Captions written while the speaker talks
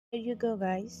Here you go,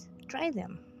 guys. Try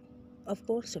them. Of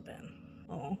course, Japan.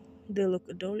 Oh, they look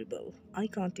adorable. I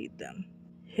can't eat them.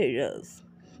 Here's.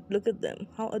 Look at them.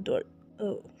 How adorable.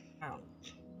 Oh. Ow.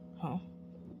 Huh?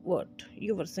 What?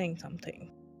 You were saying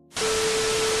something.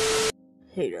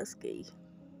 Hiraski.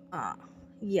 Ah,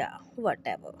 yeah,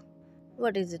 whatever.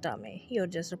 What is it, Ame? You're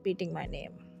just repeating my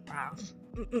name. Ah.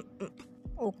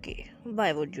 Okay,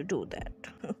 why would you do that?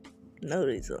 No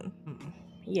reason.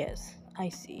 Yes, I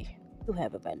see. You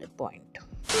have a valid point.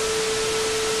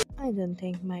 I don't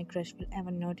think my crush will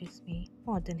ever notice me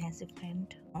more than as a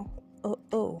friend.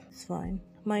 Oh, it's fine.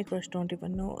 My crush don't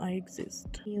even know I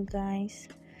exist. You guys,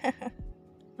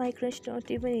 my crush don't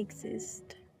even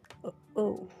exist.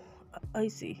 Oh, I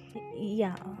see.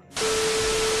 Yeah.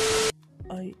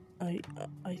 I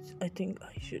think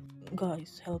I should.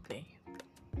 Guys, help me.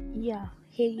 Yeah,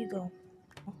 here you go.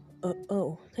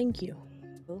 Oh, thank you.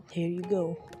 Well, here you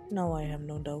go. Now I have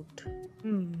no doubt.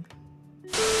 Hmm.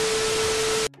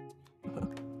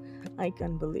 I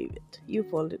can't believe it. You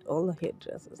folded all the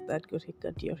hairdressers that could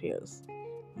cut your hairs.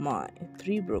 My,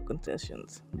 3 broken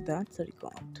sessions. That's a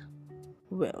record.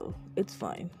 Well, it's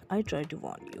fine. I tried to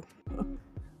warn you.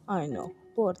 I know.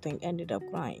 Poor thing ended up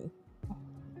crying.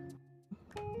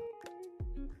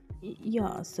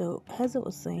 Yeah, so as I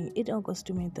was saying, it occurs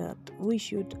to me that we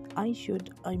should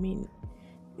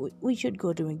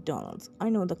go to McDonald's. I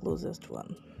know the closest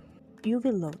one. You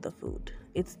will love the food.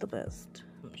 It's the best.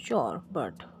 Sure,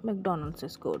 but McDonald's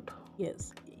is good.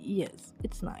 Yes,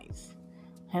 it's nice.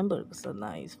 Hamburgers are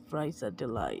nice, fries are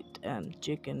delight, and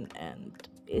chicken and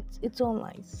it's all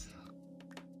nice.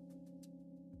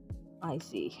 I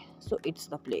see. So it's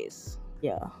the place.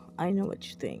 Yeah, I know what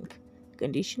you think.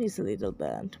 Condition is a little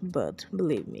bad, but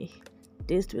believe me,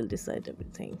 taste will decide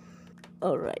everything.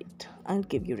 Alright, I'll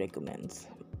give you recommends.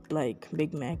 Like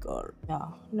Big Mac or Yeah,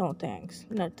 no thanks.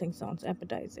 Nothing sounds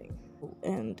appetizing.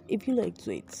 and if you like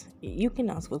sweets, you can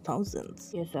ask for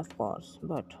thousands. Yes, of course,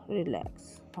 but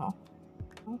relax. Huh?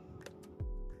 Huh?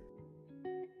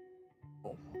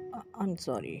 Oh, I'm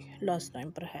sorry, last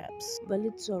time perhaps. Well,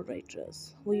 it's alright,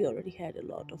 Russ. We already had a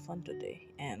lot of fun today,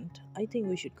 and I think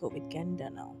we should go with Canada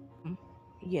now. Hmm?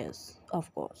 Yes,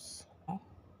 of course. Huh?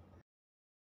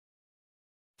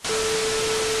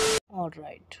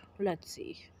 Alright, let's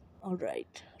see.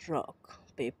 Alright, rock,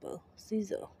 paper,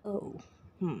 scissors. Oh,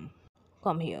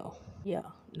 Come here. yeah,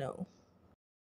 no.